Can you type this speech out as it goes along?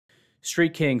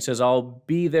Street King says, I'll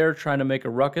be there trying to make a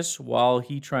ruckus while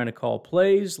he trying to call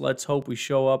plays. Let's hope we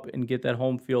show up and get that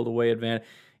home field away advantage.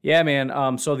 Yeah,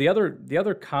 man. So the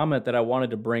other comment that I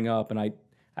wanted to bring up, and I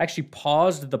actually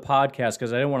paused the podcast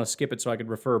because I didn't want to skip it so I could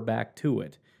refer back to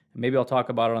it. And maybe I'll talk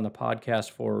about it on the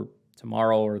podcast for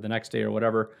tomorrow or the next day or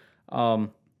whatever,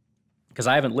 because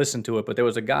I haven't listened to it. But there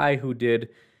was a guy who did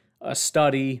a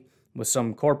study with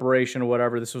some corporation or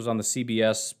whatever. This was on the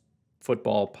CBS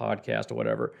football podcast or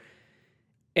whatever.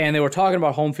 And they were talking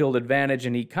about home field advantage,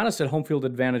 and he kind of said home field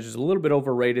advantage is a little bit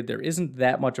overrated. There isn't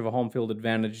that much of a home field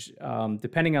advantage.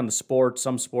 Depending on the sport,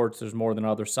 some sports there's more than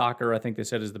others. Soccer, I think they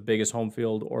said, is the biggest home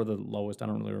field, or the lowest. I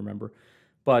don't really remember.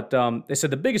 But they said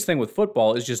the biggest thing with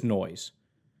football is just noise.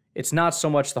 It's not so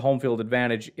much the home field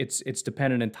advantage. It's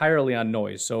dependent entirely on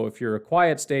noise. So if you're a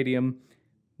quiet stadium,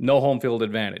 no home field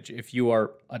advantage. If you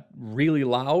are really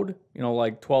loud,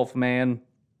 like 12th man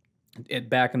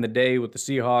back in the day with the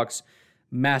Seahawks,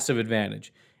 massive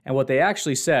advantage. And what they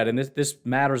actually said, and this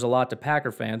matters a lot to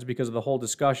Packer fans because of the whole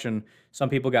discussion, some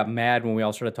people got mad when we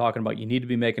all started talking about you need to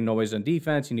be making noise on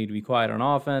defense, you need to be quiet on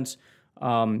offense.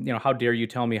 How dare you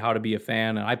tell me how to be a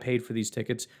fan, and I paid for these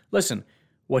tickets. Listen,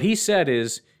 what he said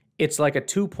is it's like a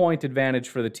 2-point advantage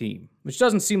for the team, which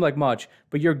doesn't seem like much,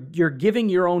 but you're giving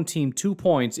your own team 2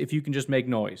 points if you can just make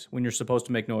noise when you're supposed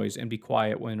to make noise and be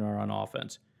quiet when you're on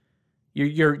offense.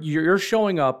 You're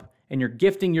showing up and you're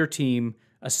gifting your team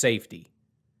a safety.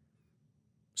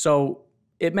 So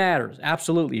it matters,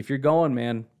 absolutely. If you're going,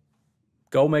 man,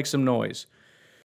 go make some noise.